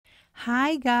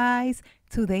Hi guys!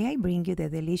 Today I bring you the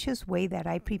delicious way that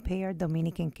I prepare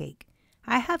Dominican cake.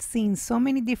 I have seen so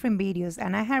many different videos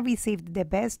and I have received the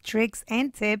best tricks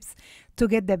and tips to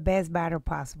get the best batter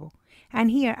possible.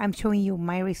 And here I'm showing you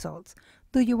my results.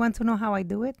 Do you want to know how I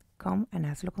do it? Come and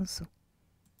hazlo con su.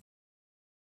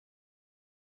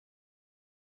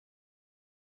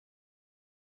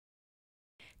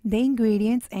 The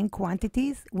ingredients and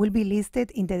quantities will be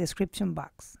listed in the description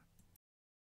box.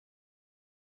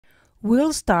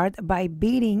 We'll start by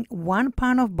beating 1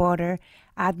 pound of butter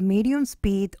at medium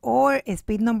speed or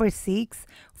speed number 6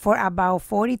 for about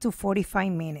 40 to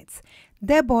 45 minutes.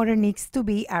 The butter needs to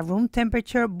be at room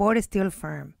temperature but still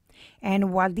firm.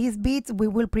 And while this beats, we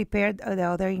will prepare the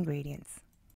other ingredients.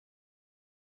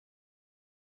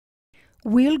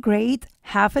 We'll grate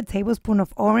half a tablespoon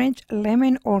of orange,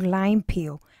 lemon, or lime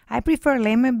peel. I prefer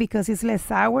lemon because it's less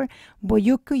sour, but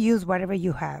you could use whatever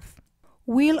you have.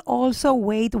 We'll also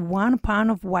weight 1 pound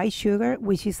of white sugar,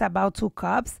 which is about 2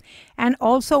 cups, and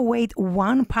also weight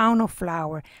 1 pound of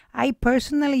flour. I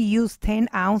personally use 10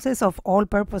 ounces of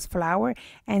all-purpose flour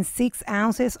and 6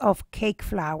 ounces of cake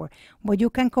flour, but you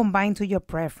can combine to your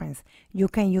preference. You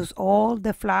can use all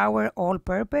the flour,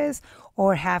 all-purpose,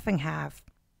 or half and half.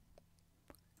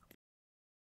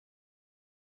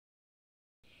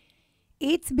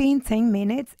 It's been 10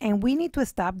 minutes and we need to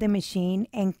stop the machine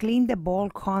and clean the bowl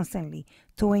constantly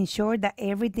to ensure that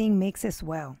everything mixes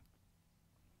well.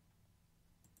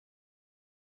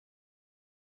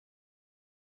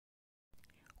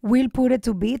 We'll put it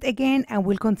to beat again and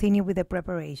we'll continue with the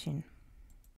preparation.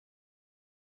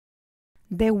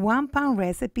 The 1 pound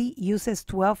recipe uses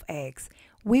 12 eggs.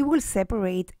 We will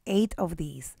separate 8 of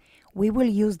these. We will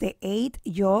use the 8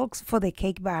 yolks for the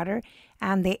cake batter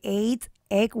and the 8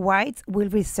 egg whites we'll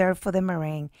reserve for the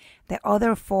meringue. The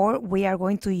other 4 we are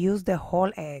going to use the whole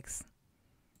eggs.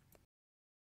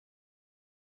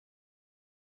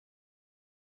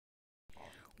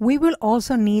 We will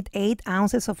also need 8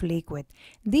 ounces of liquid.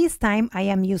 This time I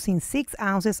am using 6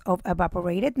 ounces of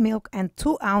evaporated milk and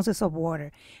 2 ounces of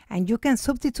water. And you can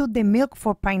substitute the milk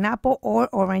for pineapple or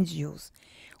orange juice.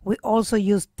 We also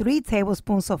use 3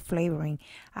 tablespoons of flavoring.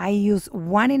 I use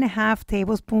 1.5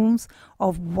 tablespoons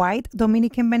of white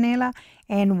Dominican vanilla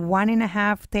and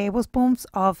 1.5 tablespoons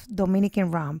of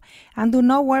Dominican rum. And do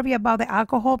not worry about the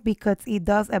alcohol because it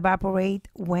does evaporate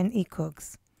when it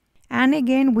cooks. And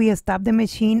again, we stop the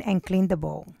machine and clean the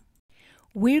bowl.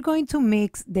 We're going to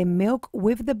mix the milk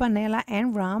with the vanilla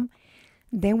and rum.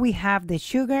 Then we have the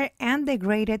sugar and the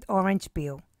grated orange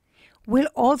peel. We'll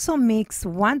also mix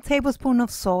 1 tablespoon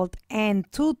of salt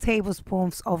and 2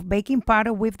 tablespoons of baking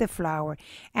powder with the flour,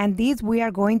 and these we are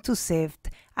going to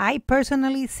sift. I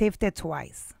personally sift it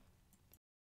twice.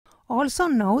 Also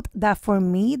note that for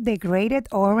me, the grated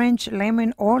orange,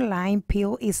 lemon, or lime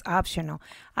peel is optional.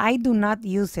 I do not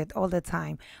use it all the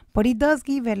time, but it does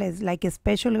give it like a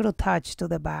special little touch to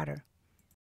the batter.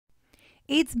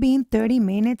 It's been 30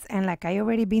 minutes and like I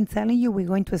already been telling you, we're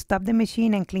going to stop the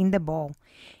machine and clean the bowl.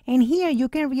 And here you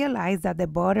can realize that the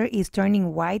butter is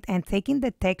turning white and taking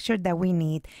the texture that we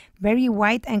need. Very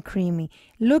white and creamy,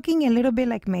 looking a little bit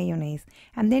like mayonnaise.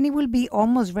 And then it will be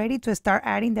almost ready to start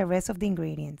adding the rest of the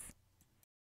ingredients.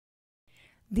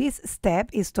 This step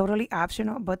is totally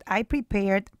optional, but I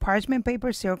prepared parchment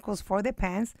paper circles for the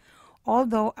pans.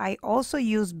 Although I also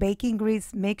use baking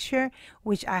grease mixture,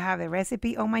 which I have a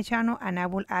recipe on my channel and I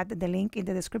will add the link in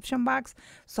the description box,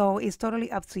 so it's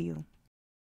totally up to you.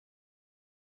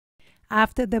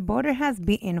 After the butter has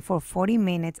beaten for 40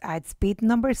 minutes at speed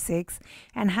number 6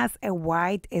 and has a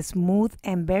white, smooth,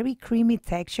 and very creamy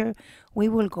texture, we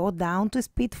will go down to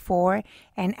speed 4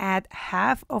 and add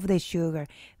half of the sugar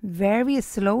very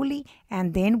slowly,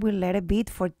 and then we'll let it beat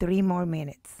for 3 more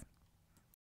minutes.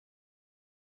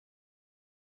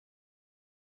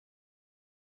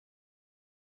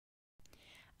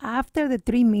 After the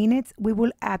 3 minutes, we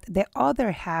will add the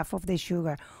other half of the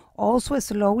sugar, also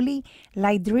slowly,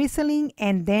 like drizzling,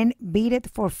 and then beat it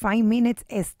for 5 minutes,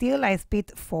 still at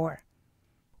speed 4.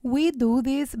 We do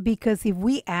this because if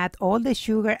we add all the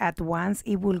sugar at once,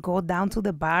 it will go down to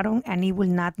the bottom and it will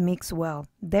not mix well.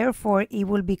 Therefore, it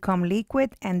will become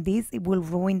liquid and it will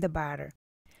ruin the batter.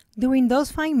 During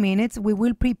those 5 minutes, we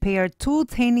will prepare 2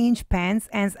 10-inch pans,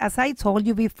 and as I told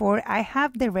you before, I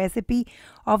have the recipe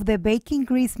of the baking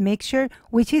grease mixture,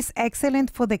 which is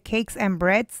excellent for the cakes and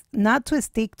breads not to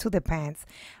stick to the pans.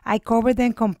 I cover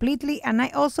them completely and I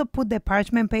also put the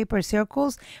parchment paper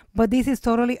circles, but this is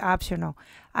totally optional.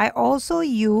 I also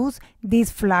use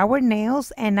these flour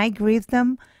nails and I grease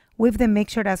them with the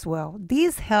mixture as well.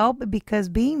 These help because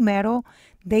being metal,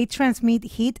 they transmit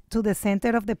heat to the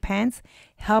center of the pans,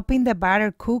 helping the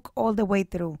batter cook all the way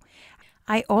through.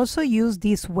 I also use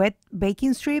these wet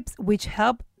baking strips, which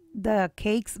help the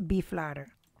cakes be flatter.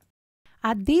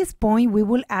 At this point, we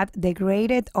will add the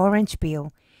grated orange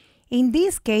peel. In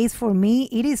this case, for me,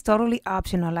 it is totally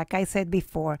optional, like I said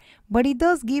before, but it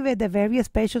does give it a very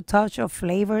special touch of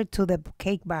flavor to the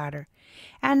cake batter.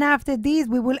 And after this,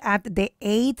 we will add the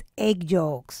 8 egg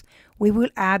yolks. We will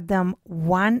add them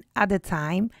one at a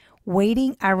time,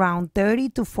 waiting around 30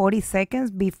 to 40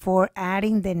 seconds before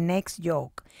adding the next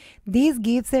yolk. This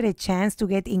gives it a chance to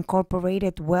get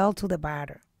incorporated well to the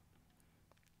batter.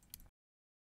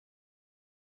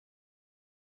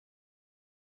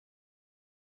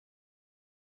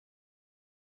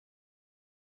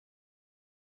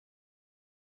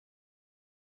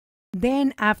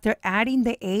 Then after adding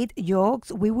the 8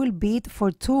 yolks, we will beat for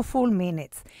 2 full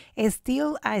minutes,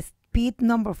 still at speed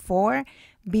number 4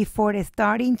 before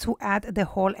starting to add the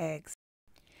whole eggs.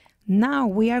 Now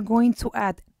we are going to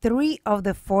add 3 of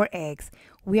the 4 eggs.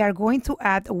 We are going to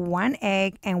add 1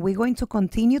 egg and we're going to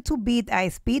continue to beat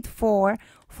at speed 4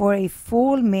 for a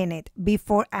full minute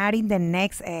before adding the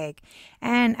next egg.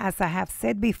 And as I have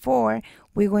said before,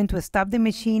 we're going to stop the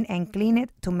machine and clean it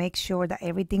to make sure that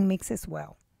everything mixes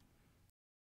well.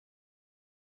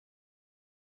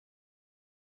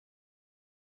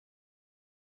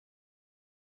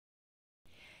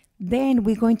 Then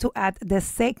we're going to add the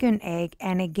second egg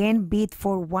and again beat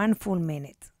for 1 full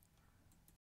minute.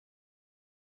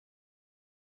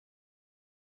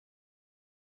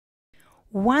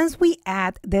 Once we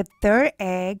add the third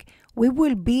egg, we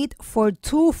will beat for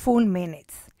 2 full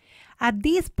minutes. At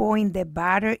this point, the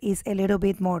batter is a little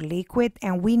bit more liquid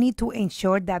and we need to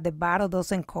ensure that the batter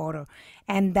doesn't curdle,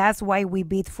 and that's why we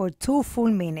beat for 2 full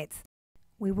minutes.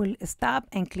 We will stop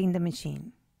and clean the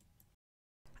machine.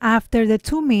 After the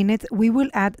 2 minutes, we will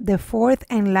add the fourth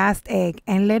and last egg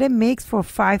and let it mix for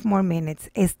 5 more minutes,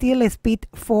 still speed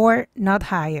 4, not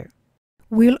higher.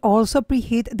 We'll also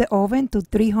preheat the oven to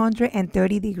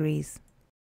 330 degrees.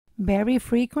 Very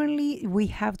frequently, we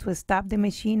have to stop the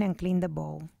machine and clean the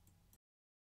bowl.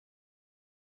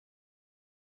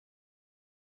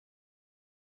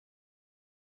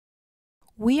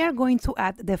 We are going to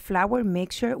add the flour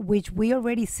mixture, which we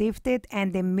already sifted,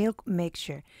 and the milk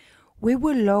mixture. We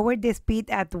will lower the speed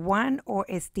at 1 or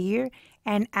a stir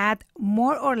and add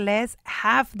more or less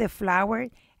half the flour,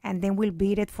 and then we'll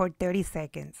beat it for 30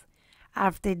 seconds.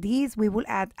 After this, we will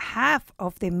add half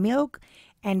of the milk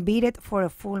and beat it for a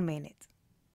full minute.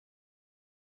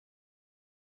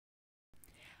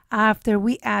 After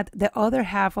we add the other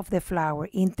half of the flour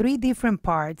in 3 different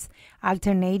parts,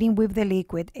 alternating with the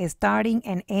liquid, starting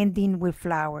and ending with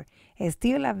flour,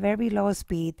 still at very low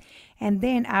speed, and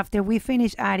then after we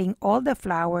finish adding all the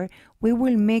flour, we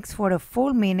will mix for a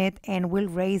full minute and we'll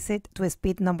raise it to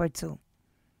speed number 2.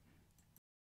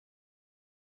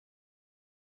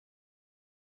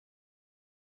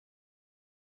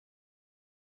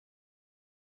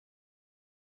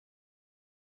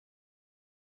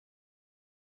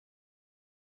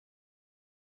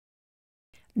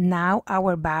 Now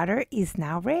our batter is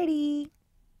now ready.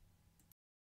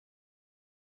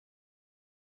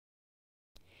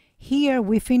 Here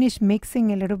we finish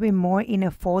mixing a little bit more in a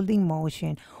folding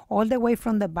motion, all the way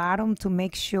from the bottom to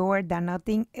make sure that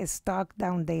nothing is stuck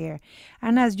down there.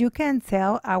 And as you can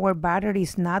tell, our batter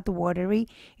is not watery,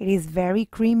 it is very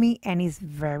creamy and is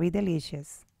very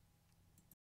delicious.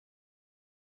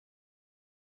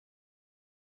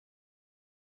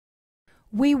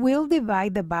 We will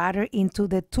divide the batter into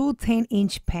the 2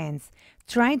 10-inch pans,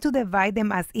 trying to divide them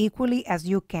as equally as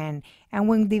you can. And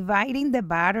when dividing the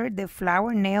batter, the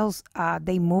flour nails,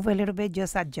 they move a little bit,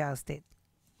 just adjust it.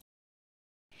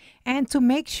 And to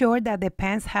make sure that the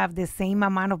pans have the same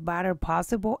amount of batter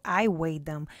possible, I weigh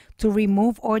them. To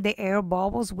remove all the air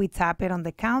bubbles, we tap it on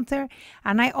the counter.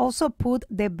 And I also put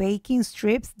the baking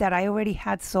strips that I already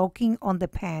had soaking on the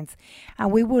pans.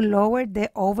 And we will lower the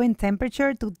oven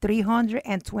temperature to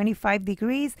 325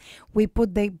 degrees. We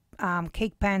put the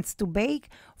cake pans to bake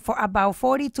for about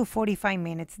 40 to 45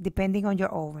 minutes, depending on your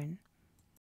oven.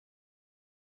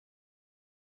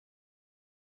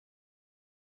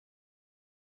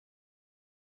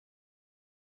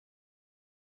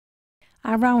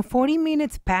 Around 40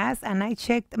 minutes passed and I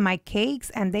checked my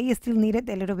cakes and they still needed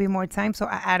a little bit more time, so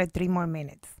I added 3 more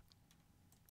minutes.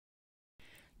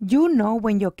 You know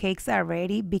when your cakes are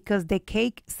ready because the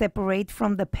cake separates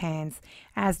from the pans,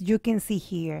 as you can see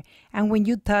here, and when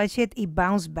you touch it, it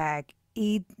bounces back.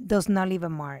 It does not leave a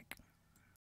mark.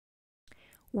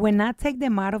 When I take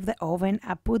them out of the oven,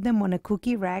 I put them on a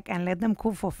cookie rack and let them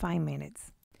cool for 5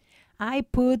 minutes. I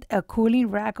put a cooling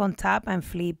rack on top and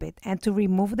flip it, and to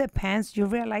remove the pans, you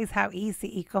realize how easy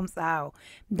it comes out.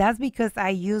 That's because I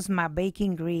use my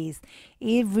baking grease.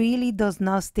 It really does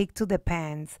not stick to the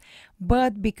pans,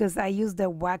 but because I use the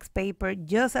wax paper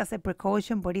just as a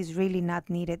precaution, but it's really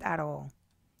not needed at all.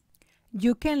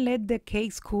 You can let the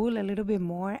cakes cool a little bit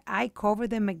more. I cover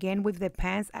them again with the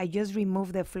pans. I just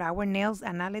remove the flour nails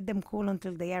and I let them cool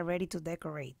until they are ready to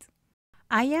decorate.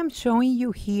 I am showing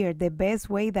you here the best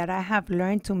way that I have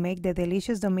learned to make the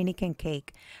delicious Dominican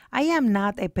cake. I am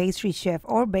not a pastry chef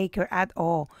or baker at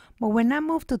all, but when I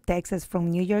moved to Texas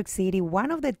from New York City,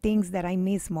 one of the things that I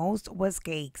missed most was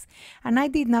cakes, and I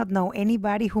did not know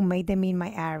anybody who made them in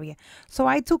my area. So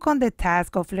I took on the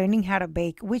task of learning how to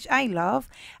bake, which I love,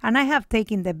 and I have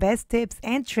taken the best tips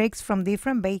and tricks from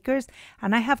different bakers,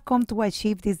 and I have come to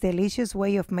achieve this delicious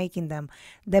way of making them.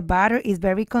 The batter is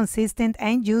very consistent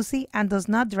and juicy and does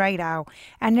not dry out,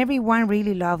 and everyone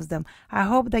really loves them. I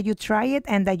hope that you try it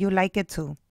and that you like it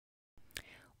too.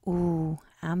 Ooh,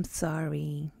 I'm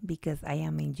sorry because I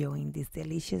am enjoying this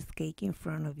delicious cake in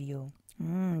front of you.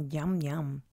 Yum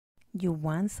yum. You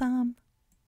want some?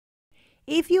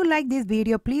 If you like this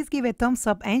video, please give a thumbs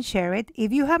up and share it.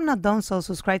 If you have not done so,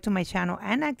 subscribe to my channel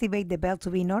and activate the bell to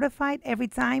be notified every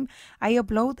time I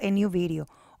upload a new video.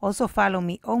 Also follow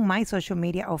me on my social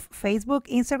media of Facebook,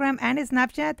 Instagram, and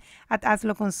Snapchat at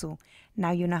Hazlo con Su.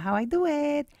 Now you know how I do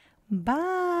it.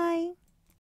 Bye!